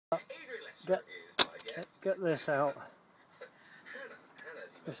get this out.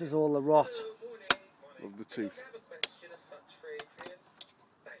 This is all the rot of the tooth.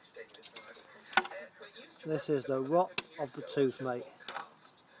 This is the rot of the tooth, mate.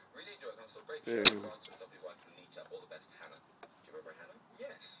 Yeah.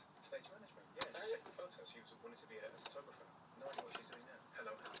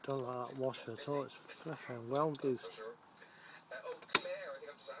 Don't like that washer at all, it's flipping well goosed.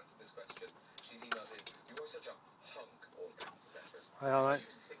 Hey, alright.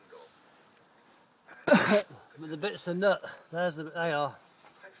 But the bits of nut, there's the, they are.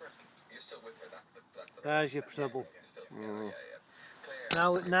 There's your trouble.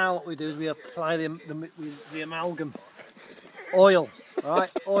 Now what we do is we apply the amalgam. Oil,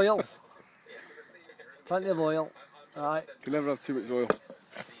 alright, oil. Plenty of oil, alright. You can never have too much oil.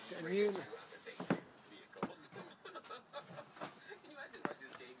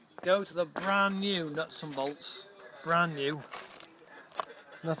 Go to the brand new nuts and bolts, brand new.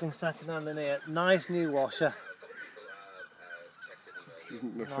 Nothing second hand in here. Nice new washer. This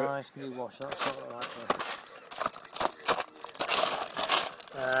isn't the nice new washer, that's not the right way.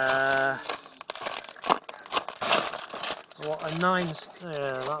 What a 9,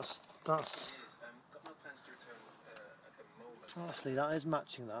 yeah, that's actually that is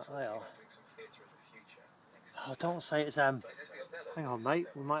matching that, they are. Oh, don't say it's hang on mate,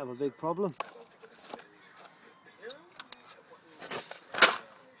 we might have a big problem.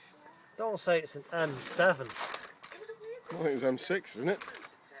 Don't say it's an M7. I think it's M6, isn't it?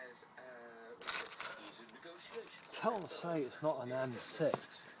 Don't say it's not an M6.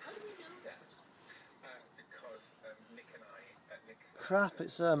 Crap,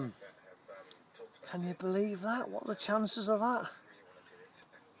 it's can you believe that? What are the chances of that?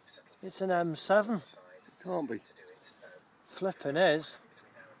 It's an M7. It can't be. Flipping is.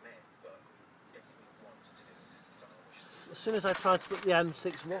 As soon as I tried to put the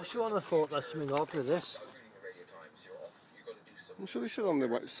M6 washer on, I thought there's something odd with this. I'm sure they said on the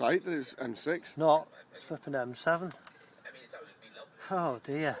website that it's M6. Not. It's flipping M7. Oh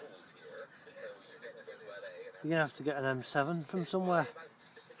dear. You're going to have to get an M7 from somewhere.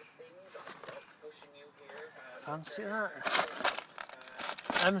 Fancy that.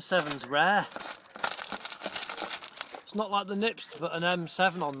 M7's rare. It's not like the nips to put an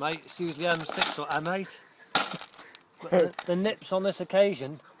M7 on, mate. It's usually M6 or M8. But the nips on this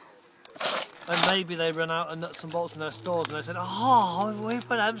occasion, and maybe they run out of nuts and bolts in their stores and they said, oh, we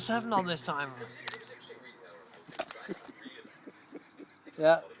put M7 on this time.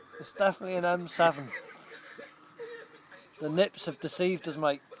 Yeah, it's definitely an M7. The nips have deceived us,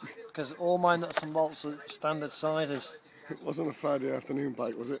 mate, because all my nuts and bolts are standard sizes. It wasn't a Friday afternoon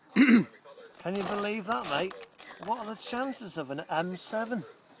bike, was it? Can you believe that, mate? What are the chances of an M7?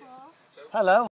 Hello?